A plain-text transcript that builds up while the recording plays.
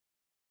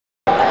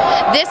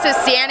This is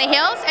Sienna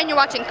Hills, and you're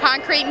watching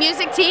Concrete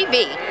Music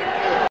TV.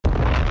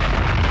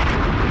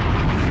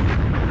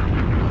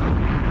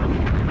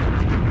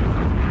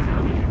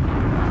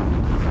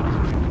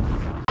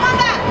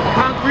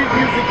 Concrete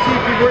Music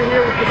TV, we're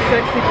here with the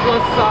sexy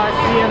plus size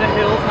Sienna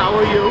Hills. How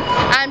are you?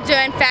 I'm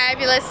doing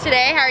fabulous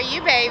today. How are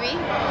you, baby?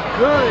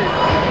 Good.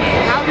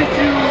 How did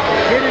you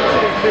get into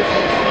this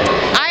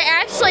business? I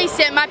actually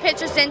sent my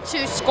pictures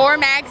into Score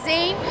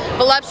magazine,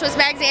 Voluptuous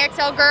Magazine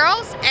XL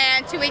Girls,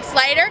 and 2 weeks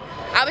later,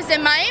 I was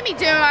in Miami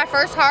doing my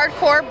first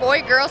hardcore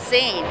boy-girl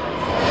scene.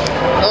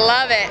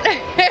 Love it.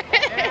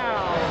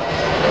 Now,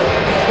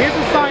 here's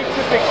a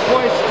scientific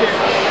question.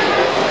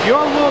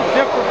 You're a little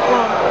different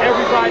from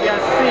everybody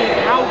I've seen.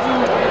 How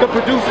do the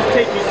producers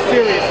take you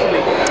seriously?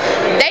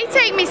 They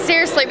take me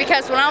seriously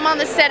because when I'm on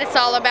the set, it's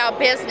all about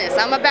business.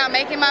 I'm about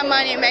making my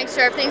money and making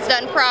sure everything's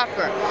done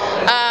proper.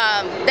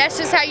 That's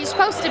just how you're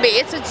supposed to be.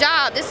 It's a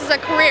job. This is a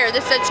career.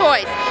 This is a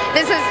choice.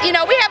 This is, you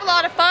know, we have a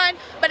lot of fun,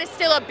 but it's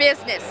still a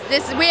business.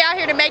 We out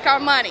here to make our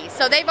money.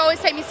 So they've always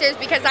taken me serious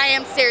because I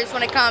am serious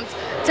when it comes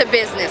to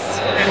business.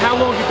 And how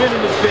long have you been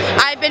in this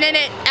business? I've been in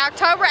it,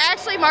 October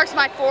actually marks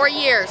my 4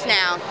 years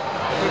now.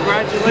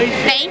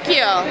 Congratulations. Thank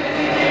you.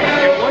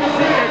 And what is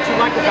it that you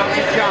like about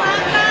your job?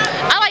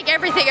 I like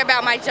everything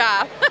about my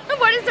job.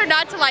 What is there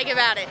not to like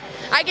about it?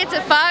 I get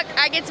to fuck,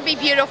 I get to be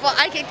beautiful,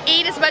 I can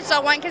eat as much as I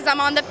want because I'm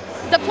on the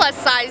plus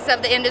size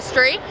of the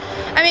industry.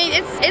 I mean,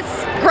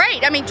 it's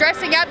great. I mean,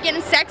 dressing up,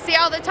 getting sexy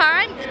all the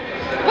time.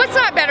 What's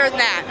not better than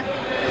that?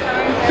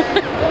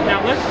 Now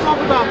let's talk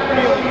about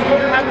feelings.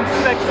 When you're having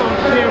sex on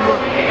camera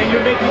and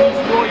you're making these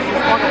noises,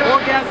 are the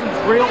orgasms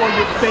real or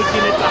you're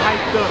faking it to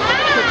hype the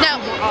No,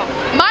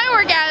 my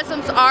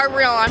orgasms are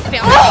real on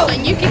film,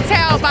 and you can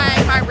tell by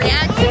my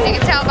reactions, you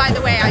can tell by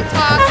the way I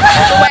talk,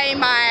 the way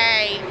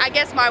I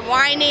guess my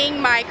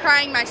whining, my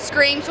crying, my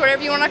screams,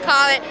 whatever you want to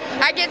call it.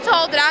 I get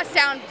told that I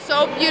sound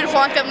so beautiful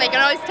on film, they can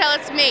always tell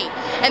it's me,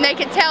 and they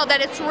can tell that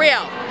it's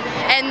real.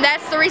 And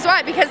that's the reason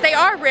why, because they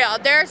are real.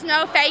 There's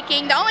no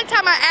faking. The only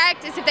time I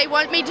act is if they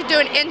want me to do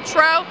an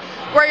intro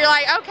where you're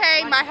like,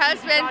 okay, my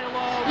husband,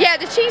 yeah,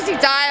 the cheesy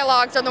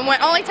dialogues are the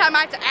only time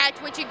I have to act,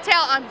 which you can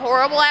tell I'm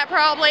horrible at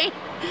probably.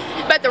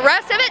 But the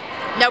rest of it,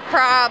 no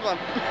problem.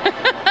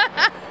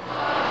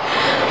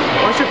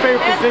 What's your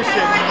favorite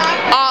position?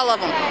 All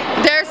of them.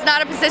 There's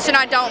not a position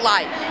I don't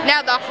like.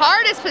 Now the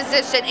hardest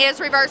position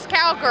is reverse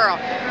cowgirl,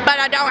 but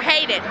I don't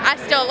hate it. I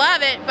still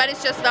love it, but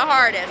it's just the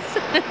hardest.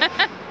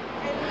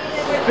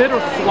 Spit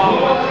or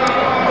swallow?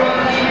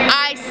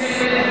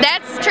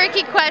 That's a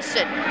tricky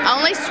question.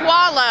 Only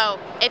swallow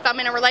if I'm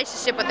in a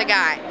relationship with a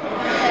guy.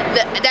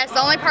 That's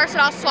the only person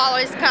I'll swallow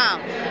is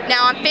cum.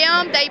 Now on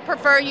film, they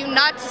prefer you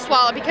not to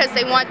swallow because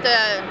they want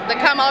the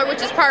cum all,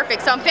 which is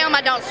perfect. So on film,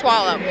 I don't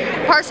swallow.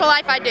 Personal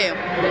life, I do.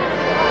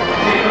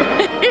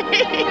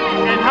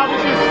 And how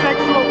does your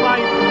sexual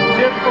life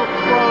differ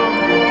from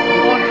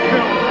on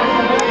film?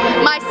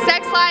 My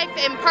sex life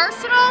in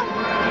personal,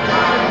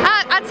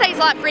 I'd say it's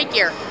a lot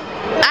freakier.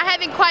 I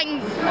haven't quite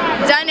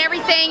done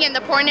everything in the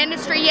porn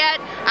industry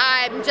yet.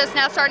 I'm just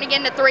now starting to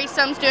get into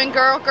threesomes, doing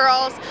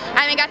girls.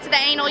 I haven't got to the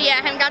anal yet.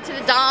 I haven't got to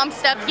the dom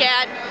stuff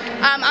yet.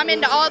 I'm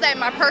into all that in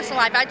my personal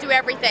life. I do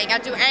everything. I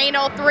do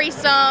anal,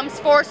 threesomes,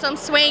 foursomes,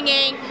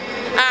 swinging.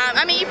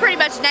 I mean, you pretty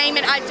much name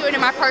it, I do it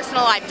in my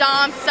personal life.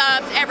 Dom,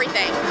 subs,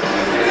 everything.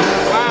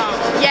 Wow.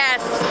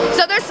 Yes.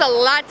 So there's a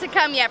lot to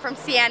come yet from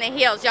Sienna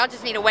Hills. Y'all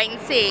just need to wait and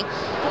see.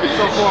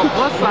 So for a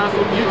plus size,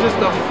 you're just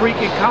a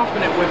freaking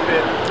confident with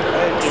it.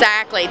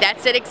 Exactly.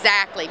 That's it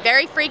exactly.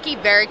 Very freaky,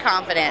 very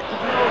confident.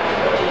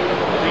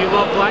 Do you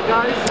love black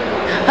guys?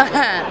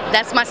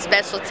 That's my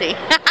specialty.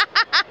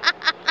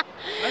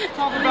 Let's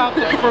talk about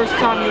the first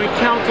time you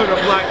encountered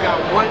a black guy.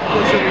 What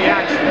was your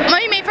reaction? What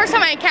do you mean first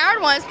time I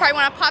encountered one is probably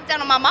when I popped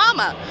down on my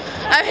mama.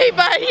 I mean,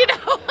 but you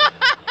know,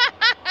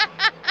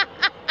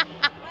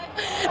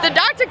 the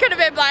doctor could have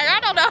been like, I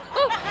don't know.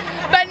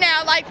 But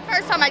now, like the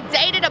first time I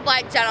dated a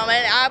black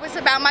gentleman, I was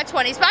about my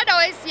 20s. But I'd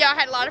always, you know, I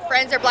had a lot of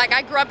friends that are black.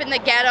 I grew up in the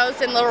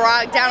ghettos in Little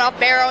Rock, down off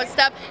Barrow and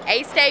stuff.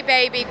 A-State,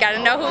 baby, gotta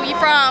know who you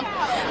from.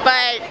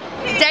 But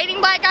dating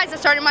black guys, I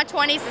started in my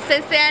 20s, and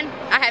since then,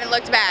 I haven't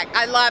looked back.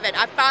 I love it.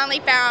 I finally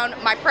found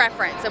my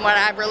preference and what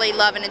I really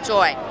love and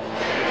enjoy.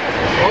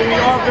 Well, we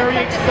are very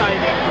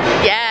excited.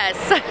 Yes,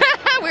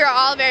 we are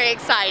all very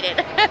excited.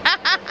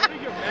 What are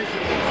your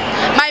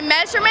measurements? My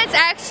measurements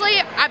actually,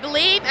 I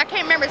believe, I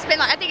can't remember, it's been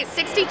like, I think it's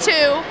 62.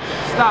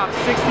 Stop,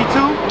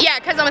 62? Yeah,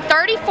 because I'm a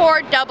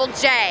 34 double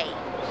J.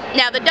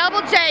 Now the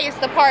double J is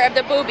the part of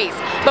the boobies,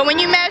 but when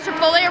you measure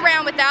fully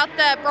around without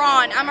the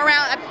brawn, I'm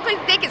around, I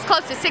think it's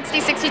close to 60,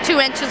 62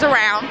 inches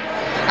around.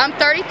 I'm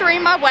 33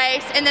 in my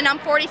waist, and then I'm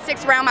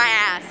 46 around my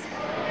ass.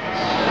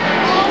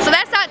 So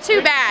that's not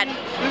too bad.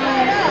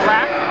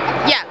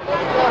 Yeah,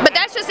 but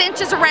that's just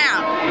inches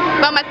around.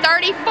 But I'm a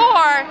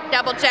 34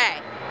 double J.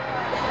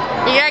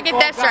 You gotta get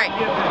that straight.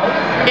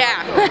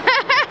 Yeah.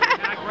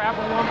 Can I grab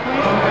one,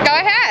 please? Go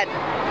ahead.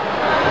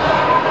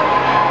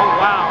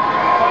 Oh, wow.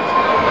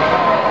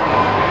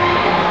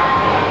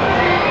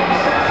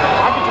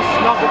 I could just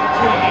snuggle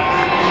between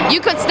these. You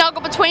could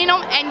snuggle between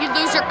them and you'd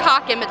lose your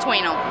cock in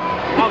between them.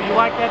 Oh, you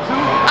like that too?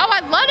 Oh,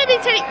 I love to be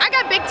titty. I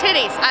got big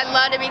titties. I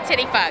love to be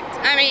titty fucked.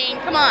 I mean,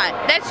 come on.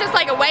 That's just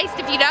like a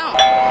waste if you don't.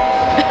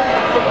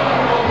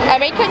 I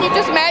mean, couldn't you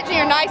just imagine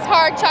your nice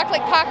hard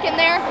chocolate cock in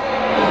there?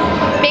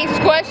 Being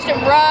squished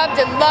and rubbed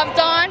and loved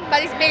on by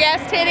these big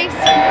ass titties?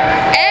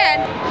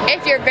 And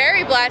if you're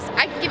very blessed,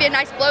 I can give you a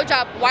nice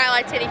blowjob while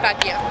I titty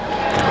fuck you.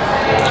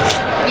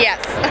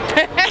 Yes.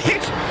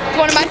 It's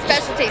one of my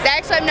specialties.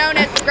 Actually, I'm known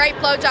as the great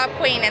blowjob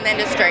queen in the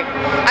industry.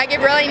 I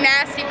give really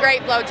nasty,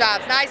 great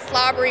blowjobs. Nice,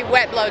 slobbery,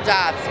 wet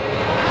blowjobs.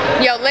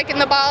 You know, licking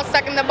the balls,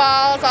 sucking the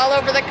balls, all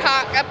over the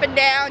cock, up and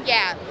down.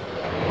 Yeah.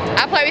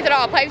 I play with it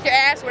all. Play with your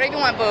ass, whatever you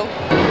want, boo.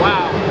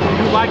 Wow.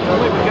 You like to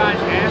lick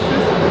guys'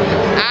 asses?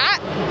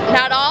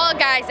 Not all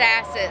guys'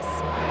 asses.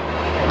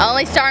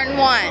 Only certain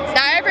ones.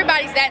 Not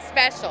everybody's that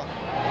special.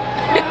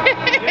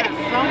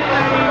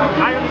 Yeah,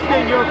 I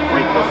understand you're a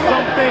freak, but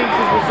some things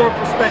is reserved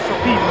for special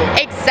people.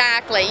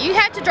 Exactly. You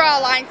have to draw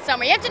a line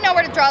somewhere. You have to know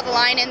where to draw the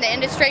line in the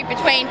industry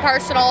between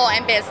personal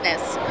and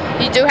business.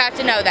 You do have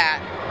to know that.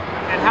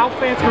 And how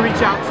fans can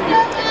reach out to you?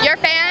 Your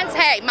fans,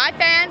 hey, my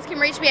fans can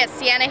reach me at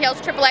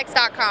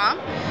siennahillsxxx.com,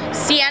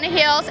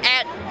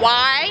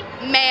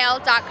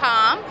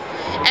 siennahills@ymail.com,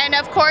 and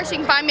of course you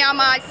can find me on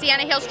my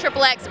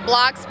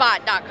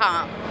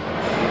siennahillsxxblogspot.com.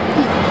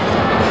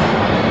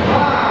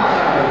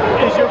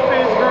 Is your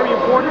fans very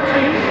important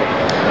to you?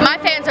 My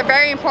fans are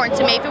very important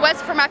to me. If it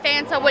wasn't for my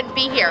fans, I wouldn't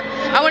be here.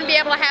 I wouldn't be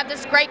able to have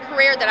this great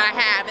career that I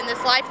have and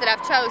this life that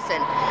I've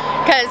chosen.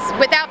 Because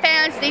without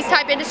fans, these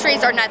type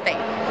industries are nothing.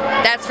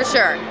 That's for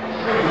sure.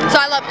 So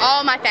I love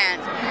all my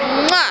fans.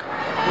 Mwah!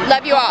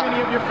 Love you all.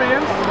 Any of your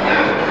fans?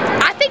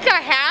 I think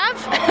I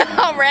have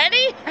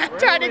already. I'm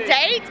trying to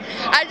date.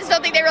 I just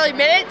don't think they really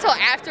meant it until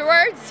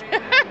afterwards.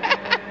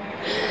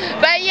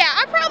 But yeah,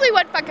 I probably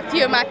would fuck a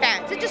few of my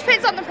fans. It just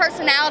depends on the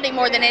personality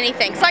more than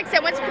anything. So like I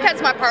said, once it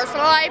becomes my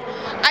personal life,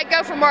 I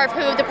go for more of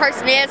who the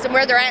person is and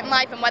where they're at in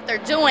life and what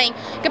they're doing,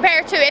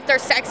 compared to if they're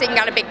sexy and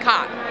got a big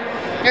cock.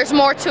 There's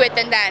more to it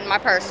than that in my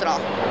personal.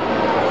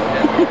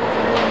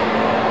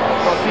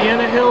 Well,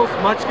 Sienna Hills,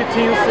 much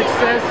continued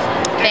success.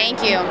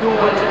 Thank you. Doing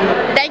what you do.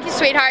 Thank you,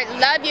 sweetheart.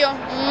 Love you.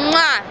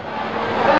 Mwah.